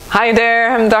Hi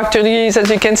there, I'm Dr. Lise. As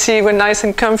you can see, we're nice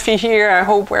and comfy here. I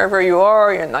hope wherever you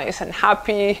are, you're nice and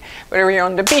happy, whether you're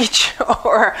on the beach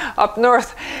or up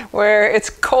north where it's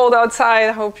cold outside.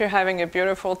 I hope you're having a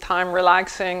beautiful time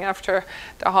relaxing after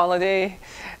the holiday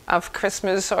of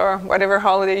Christmas or whatever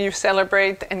holiday you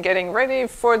celebrate and getting ready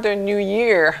for the new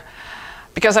year.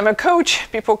 Because I'm a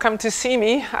coach, people come to see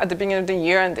me at the beginning of the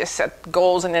year and they set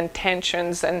goals and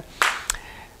intentions, and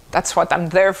that's what I'm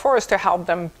there for, is to help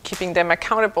them, keeping them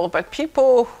accountable. But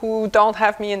people who don't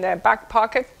have me in their back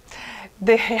pocket,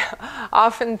 they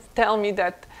often tell me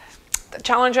that the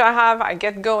challenge I have, I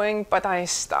get going, but I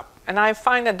stop. And I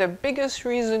find that the biggest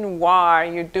reason why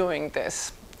you're doing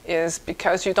this is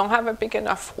because you don't have a big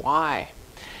enough why.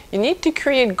 You need to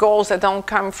create goals that don't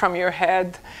come from your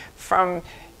head, from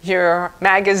your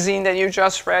magazine that you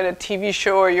just read, a TV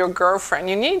show, or your girlfriend.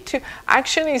 You need to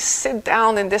actually sit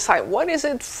down and decide, what is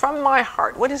it from my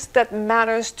heart? What is that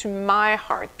matters to my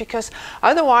heart? Because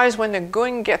otherwise, when the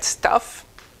going gets tough,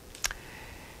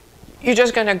 you're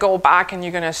just going to go back and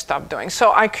you're going to stop doing.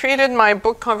 So I created my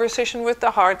book, Conversation with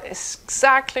the Heart,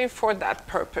 exactly for that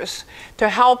purpose, to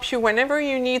help you whenever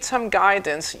you need some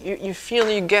guidance. You feel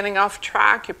you're getting off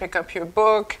track, you pick up your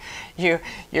book, you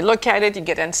look at it, you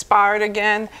get inspired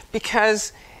again,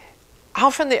 because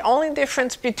often the only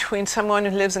difference between someone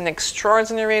who lives an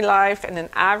extraordinary life and an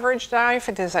average life,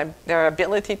 it is their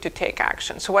ability to take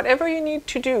action. So whatever you need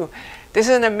to do, this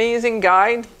is an amazing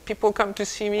guide. People come to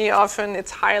see me often.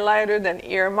 It's highlighted and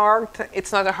earmarked.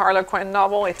 It's not a Harlequin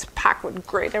novel. It's packed with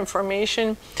great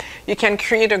information. You can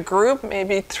create a group,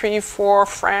 maybe 3-4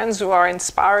 friends who are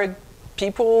inspired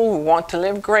people who want to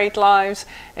live great lives,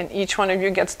 and each one of you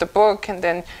gets the book, and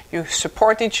then you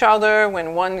support each other.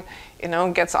 When one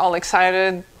gets all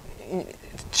excited,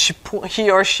 he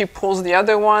or she pulls the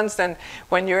other ones. Then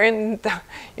when you're in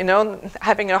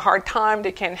having a hard time,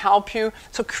 they can help you.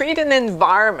 So create an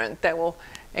environment that will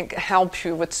help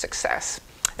you with success.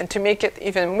 And to make it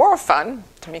even more fun,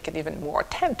 to make it even more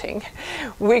tempting,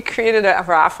 we created a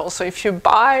raffle. So if you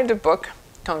buy the book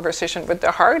Conversation with the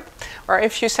Heart, or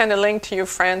if you send a link to your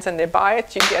friends and they buy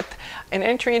it, you get an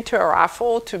entry into a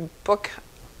raffle to book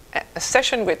a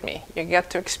session with me. You get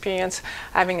to experience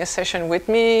having a session with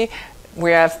me.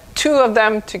 We have 2 of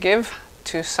them to give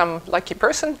to some lucky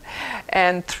person,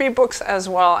 and 3 books as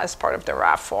well as part of the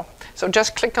raffle. So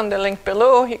just click on the link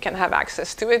below. You can have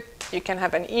access to it. You can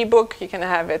have an ebook. You can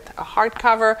have it a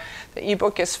hardcover. The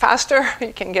ebook is faster.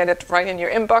 You can get it right in your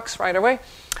inbox right away.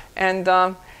 And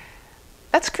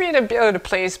let's create a better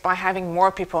place by having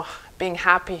more people being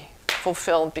happy,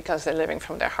 fulfilled, because they're living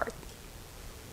from their heart.